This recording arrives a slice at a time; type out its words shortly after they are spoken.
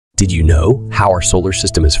Did you know how our solar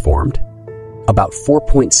system is formed? About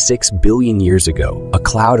 4.6 billion years ago, a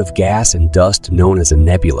cloud of gas and dust known as a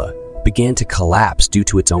nebula began to collapse due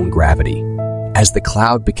to its own gravity. As the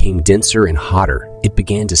cloud became denser and hotter, it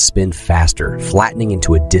began to spin faster, flattening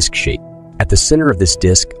into a disk shape. At the center of this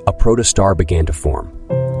disk, a protostar began to form.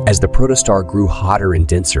 As the protostar grew hotter and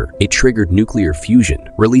denser, it triggered nuclear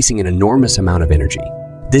fusion, releasing an enormous amount of energy.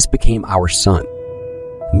 This became our sun.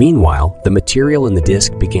 Meanwhile, the material in the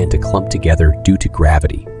disk began to clump together due to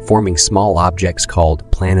gravity, forming small objects called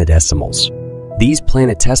planetesimals. These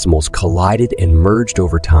planetesimals collided and merged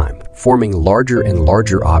over time, forming larger and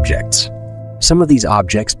larger objects. Some of these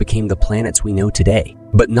objects became the planets we know today,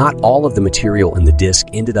 but not all of the material in the disk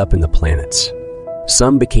ended up in the planets.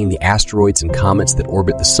 Some became the asteroids and comets that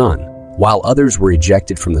orbit the sun, while others were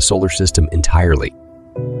ejected from the solar system entirely.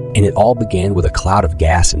 And it all began with a cloud of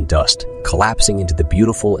gas and dust, collapsing into the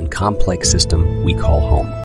beautiful and complex system we call home.